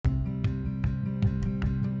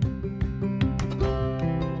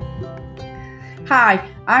Hi,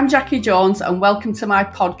 I'm Jackie Jones and welcome to my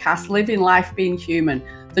podcast, Living Life Being Human,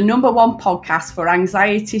 the #1 podcast for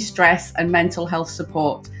anxiety, stress and mental health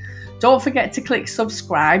support. Don't forget to click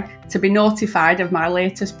subscribe to be notified of my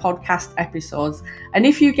latest podcast episodes. And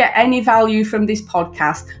if you get any value from this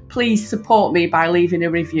podcast, please support me by leaving a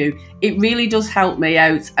review. It really does help me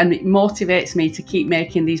out and it motivates me to keep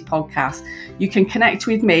making these podcasts. You can connect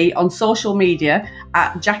with me on social media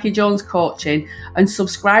at Jackie Jones Coaching and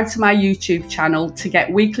subscribe to my YouTube channel to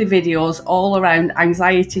get weekly videos all around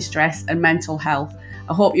anxiety, stress and mental health.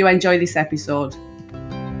 I hope you enjoy this episode.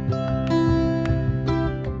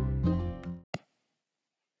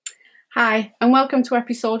 Hi, and welcome to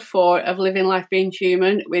episode 4 of Living Life Being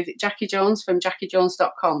Human with Jackie Jones from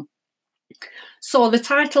JackieJones.com. So the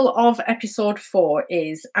title of episode 4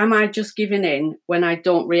 is, Am I Just Giving In When I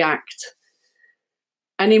Don't React?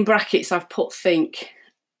 And in brackets I've put think.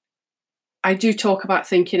 I do talk about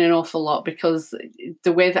thinking an awful lot because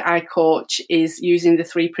the way that I coach is using the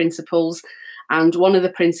 3 principles, and one of the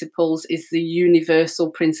principles is the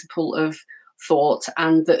universal principle of thought,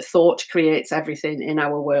 and that thought creates everything in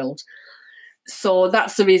our world. So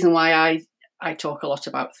that's the reason why I talk a lot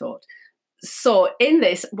about thought. So in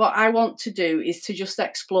this, what I want to do is to just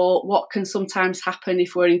explore what can sometimes happen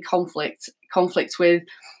if we're in conflict with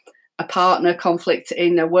a partner, conflict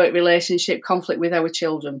in a work relationship, conflict with our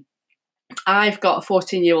children. I've got a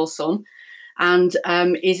 14-year-old son, and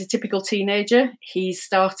he's a typical teenager. He's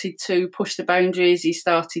started to push the boundaries. He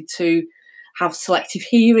started to have selective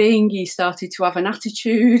hearing. He started to have an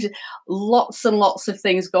attitude. Lots and lots of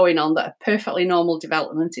things going on that are perfectly normal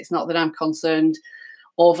development. It's not that I'm concerned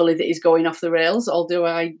overly that he's going off the rails, although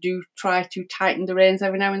I do try to tighten the reins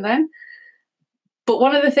every now and then. But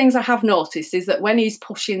one of the things I have noticed is that when he's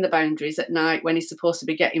pushing the boundaries at night, when he's supposed to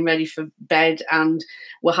be getting ready for bed and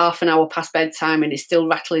we're half an hour past bedtime and he's still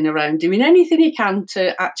rattling around doing anything he can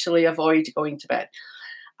to actually avoid going to bed,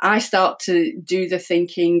 I start to do the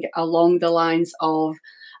thinking along the lines of,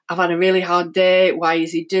 I've had a really hard day. Why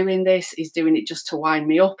is he doing this? He's doing it just to wind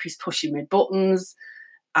me up. He's pushing my buttons.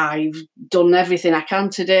 I've done everything I can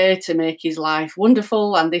today to make his life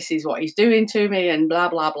wonderful, and this is what he's doing to me, and blah,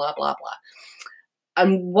 blah, blah, blah, blah.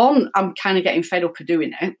 And one, I'm kind of getting fed up of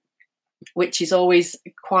doing it, which is always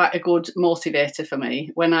quite a good motivator for me.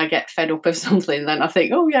 When I get fed up of something, then I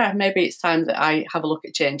think, oh yeah, maybe it's time that I have a look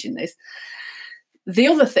at changing this. The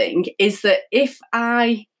other thing is that if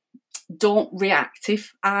I don't react,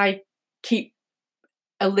 if I keep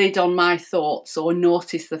a lid on my thoughts, or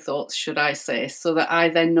notice the thoughts, should I say, so that I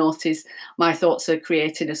then notice my thoughts are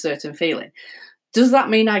creating a certain feeling, does that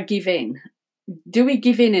mean I give in? Do we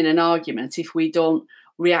give in an argument if we don't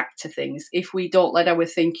react to things, if we don't let our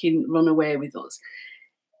thinking run away with us?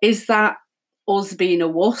 Is that us being a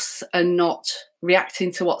wuss and not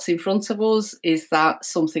reacting to what's in front of us? Is that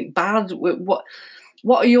something bad? What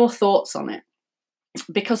are your thoughts on it?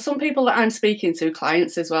 Because some people that I'm speaking to,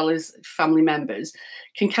 clients as well as family members,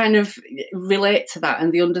 can kind of relate to that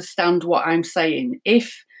and they understand what I'm saying.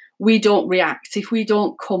 If we don't react, if we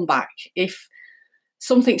don't come back, if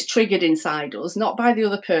something's triggered inside us, not by the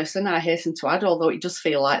other person, I hasten to add, although it does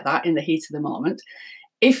feel like that in the heat of the moment,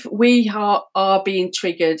 if we are being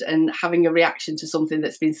triggered and having a reaction to something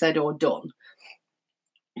that's been said or done,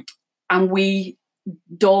 and we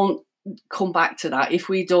don't come back to that, if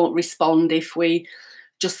we don't respond, if we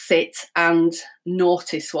just sit and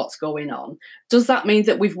notice what's going on, does that mean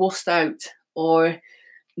that we've wussed out, or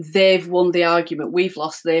they've won the argument, we've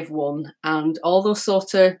lost, they've won? And all those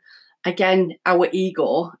sort of, again, our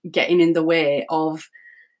ego getting in the way of,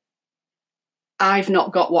 I've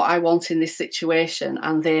not got what I want in this situation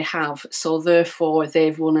and they have, so therefore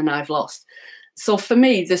they've won and I've lost. So for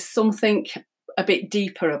me, there's something a bit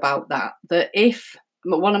deeper about that, that if,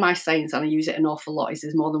 one of my sayings, and I use it an awful lot, is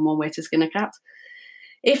there's more than one way to skin a cat.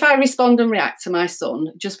 If I respond and react to my son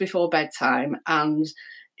just before bedtime and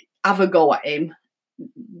have a go at him,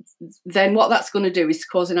 then what that's going to do is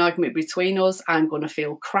cause an argument between us. I'm going to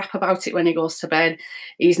feel crap about it when he goes to bed.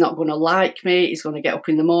 He's not going to like me. He's going to get up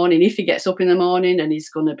in the morning. If he gets up in the morning, and he's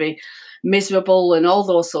going to be miserable and all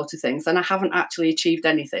those sort of things, then I haven't actually achieved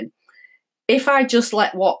anything. If I just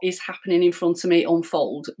let what is happening in front of me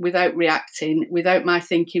unfold without reacting, without my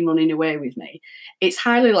thinking running away with me, it's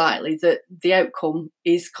highly likely that the outcome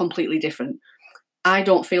is completely different. I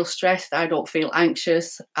don't feel stressed. I don't feel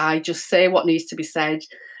anxious. I just say what needs to be said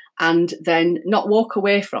and then not walk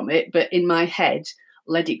away from it, but in my head,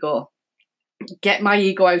 let it go. Get my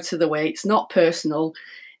ego out of the way. It's not personal.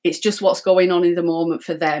 It's just what's going on in the moment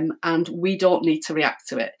for them, and we don't need to react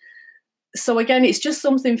to it. So again, it's just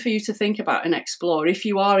something for you to think about and explore. If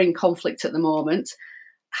you are in conflict at the moment,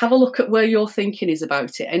 have a look at where your thinking is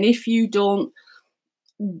about it. And if you don't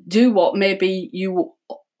do what maybe you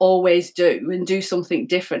always do and do something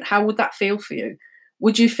different, how would that feel for you?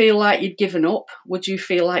 Would you feel like you'd given up? Would you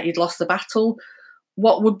feel like you'd lost the battle?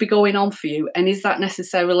 What would be going on for you? And is that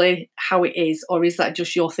necessarily how it is, or is that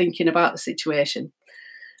just your thinking about the situation?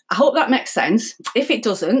 I hope that makes sense. If it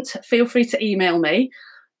doesn't, feel free to email me.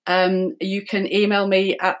 You can email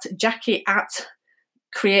me at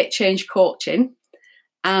Jackie@CreateChangeCoaching,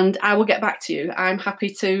 and I will get back to you. I'm happy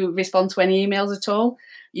to respond to any emails at all.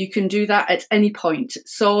 You can do that at any point.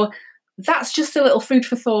 So that's just a little food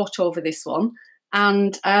for thought over this one.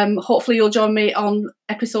 And hopefully you'll join me on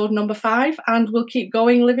episode number 5, and we'll keep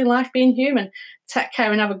going, living life, being human. Take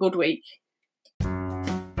care and have a good week.